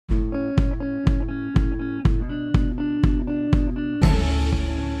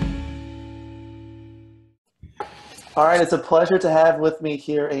All right, it's a pleasure to have with me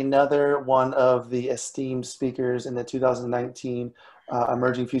here another one of the esteemed speakers in the 2019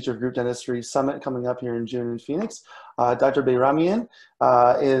 Emerging Future of Group Dentistry Summit coming up here in June in Phoenix. Dr. Beyramian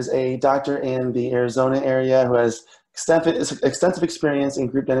is a doctor in the Arizona area who has extensive experience in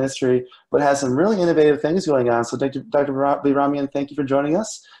group dentistry, but has some really innovative things going on. So Dr. Beyramian, thank you for joining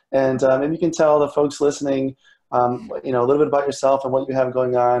us. And maybe you can tell the folks listening a little bit about yourself and what you have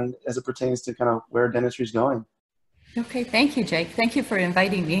going on as it pertains to kind of where dentistry is going. Okay, thank you, Jake. Thank you for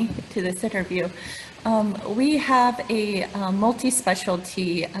inviting me to this interview. We have a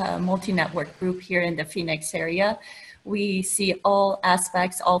multi-specialty, multi-network group here in the Phoenix area. We see all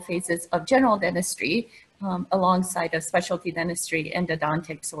aspects, all phases of general dentistry alongside of specialty dentistry,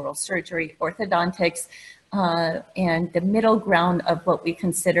 endodontics, oral surgery, orthodontics, and the middle ground of what we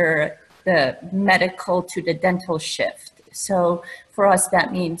consider the medical to the dental shift. So for us,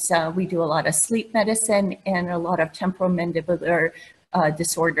 that means we do a lot of sleep medicine and a lot of temporomandibular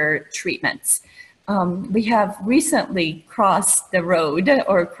disorder treatments. We have recently crossed the road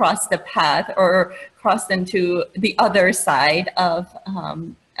or crossed the path or crossed into the other side of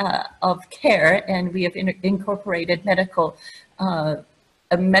care, and we have incorporated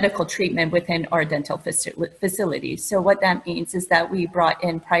a medical treatment within our dental facilities. So what that means is that we brought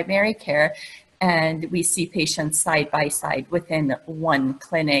in primary care, and we see patients side by side within one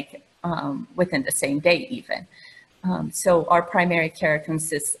clinic within the same day even. So our primary care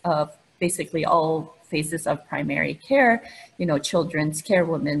consists of basically all phases of primary care, children's care,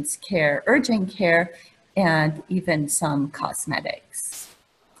 women's care, urgent care, and even some cosmetics.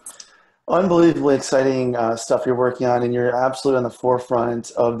 Unbelievably exciting stuff you're working on, and you're absolutely on the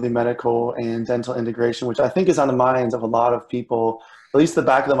forefront of the medical and dental integration, which I think is on the minds of a lot of people, at least the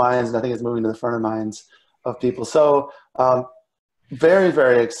back of the minds, and I think it's moving to the front of the minds of people. So very,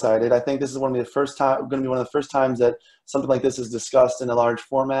 very excited. I think this is going to be one of the first times that something like this is discussed in a large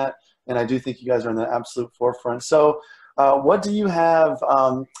format, and I do think you guys are in the absolute forefront. So what do you have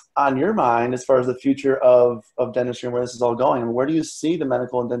on your mind as far as the future of dentistry and where this is all going? And where do you see the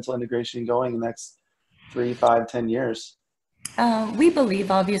medical and dental integration going in the next 3, 5, 10 years? We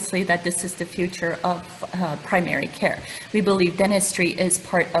believe, obviously, that this is the future of primary care. We believe dentistry is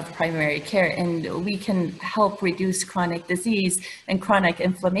part of primary care, and we can help reduce chronic disease and chronic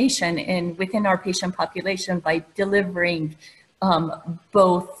inflammation within our patient population by delivering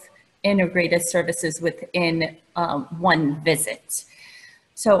both integrated services within one visit.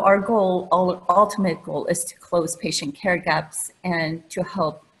 So our ultimate goal is to close patient care gaps and to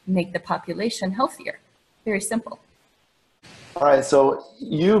help make the population healthier. Very simple. All right, so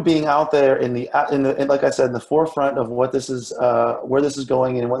you being out there in like I said, in the forefront of what this is, where this is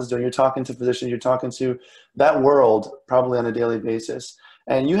going and what it's doing, you're talking to physicians, you're talking to that world probably on a daily basis.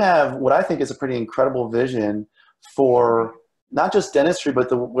 And you have what I think is a pretty incredible vision for not just dentistry,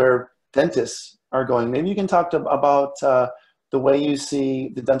 but where dentists are going. Maybe you can talk about the way you see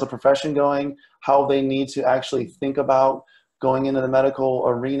the dental profession going, how they need to actually think about going into the medical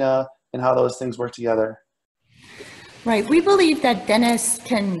arena, and how those things work together. Right. We believe that dentists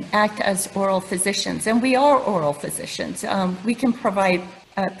can act as oral physicians, and we are oral physicians. We can provide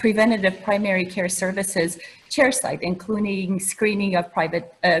preventative primary care services chairside, including screening of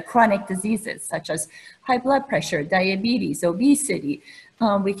chronic diseases such as high blood pressure, diabetes, obesity.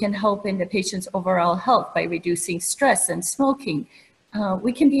 We can help in the patient's overall health by reducing stress and smoking.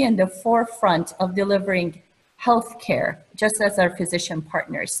 We can be in the forefront of delivering health care, just as our physician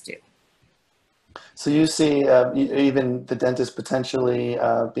partners do. So you see even the dentist potentially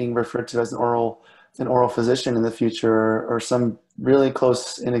being referred to as an oral physician in the future, or some really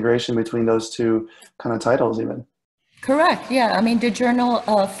close integration between those two kind of titles even. Correct. Yeah. I mean, the Journal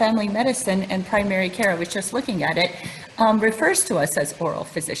of Family Medicine and Primary Care, I was just looking at it, refers to us as oral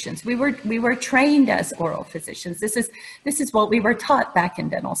physicians. We were trained as oral physicians. This is what we were taught back in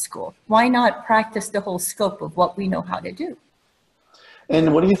dental school. Why not practice the whole scope of what we know how to do?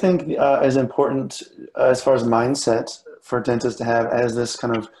 And what do you think is important as far as mindset for dentists to have as this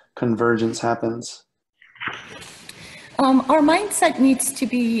kind of convergence happens? Our mindset needs to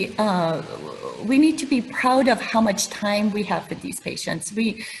be, we need to be proud of how much time we have with these patients.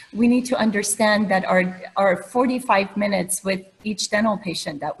 We need to understand that our 45 minutes with each dental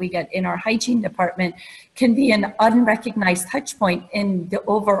patient that we get in our hygiene department can be an unrecognized touch point in the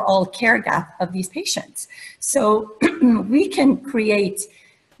overall care gap of these patients. So we can create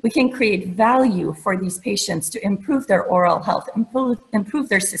value for these patients to improve their oral health, improve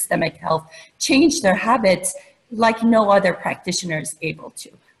their systemic health, change their habits like no other practitioner is able to.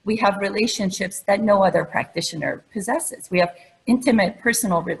 We have relationships that no other practitioner possesses. We have intimate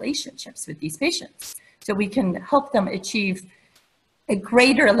personal relationships with these patients. So so we can help them achieve a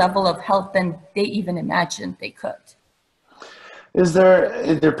greater level of health than they even imagined they could. Is there,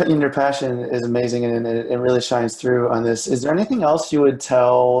 your passion is amazing and it really shines through on this. Is there anything else you would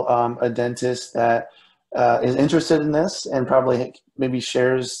tell a dentist that is interested in this and probably maybe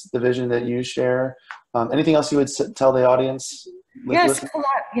shares the vision that you share? Anything else you would tell the audience? Yes,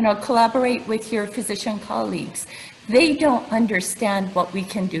 collaborate with your physician colleagues. They don't understand what we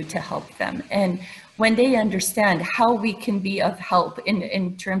can do to help them. And when they understand how we can be of help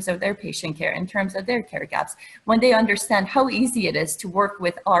in terms of their patient care, in terms of their care gaps, when they understand how easy it is to work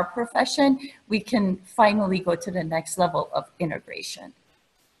with our profession, we can finally go to the next level of integration.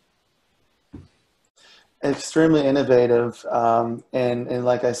 Extremely innovative. And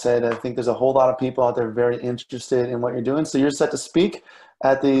like I said, I think there's a whole lot of people out there very interested in what you're doing. So you're set to speak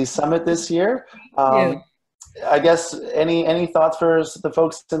at the summit this year. I guess any thoughts for the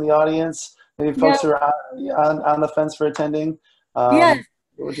folks in the audience? Maybe folks who are on the fence for attending. What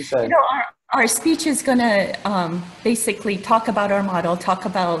would you say? Our speech is going to basically talk about our model, talk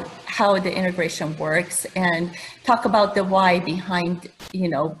about how the integration works, and talk about the why behind,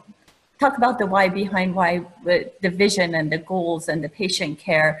 talk about the why behind why the vision and the goals and the patient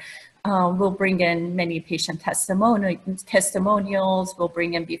care. We'll bring in many patient testimonials. We'll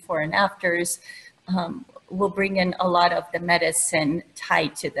bring in before and afters. We'll bring in a lot of the medicine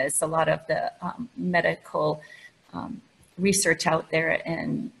tied to this, a lot of the medical research out there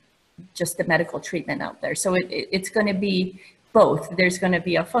and just the medical treatment out there. So it's going to be both. There's going to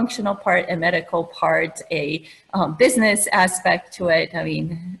be a functional part, a medical part, a business aspect to it. I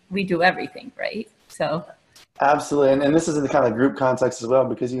mean, we do everything, right? So. Absolutely. And this is in the kind of group context as well,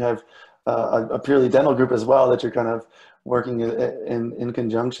 because you have a purely dental group as well that you're kind of working in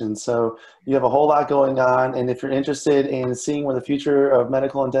conjunction. So you have a whole lot going on. And if you're interested in seeing where the future of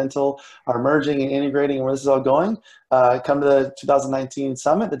medical and dental are merging and integrating and where this is all going, come to the 2019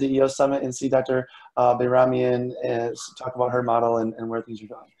 summit, the DEO summit, and see Dr. Beyramian talk about her model and where things are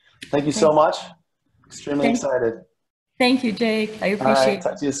going. Thank you so much. Extremely excited. Thank you, Jake. I appreciate it. All right,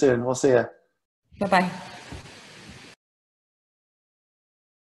 talk to you soon. We'll see you. Bye-bye.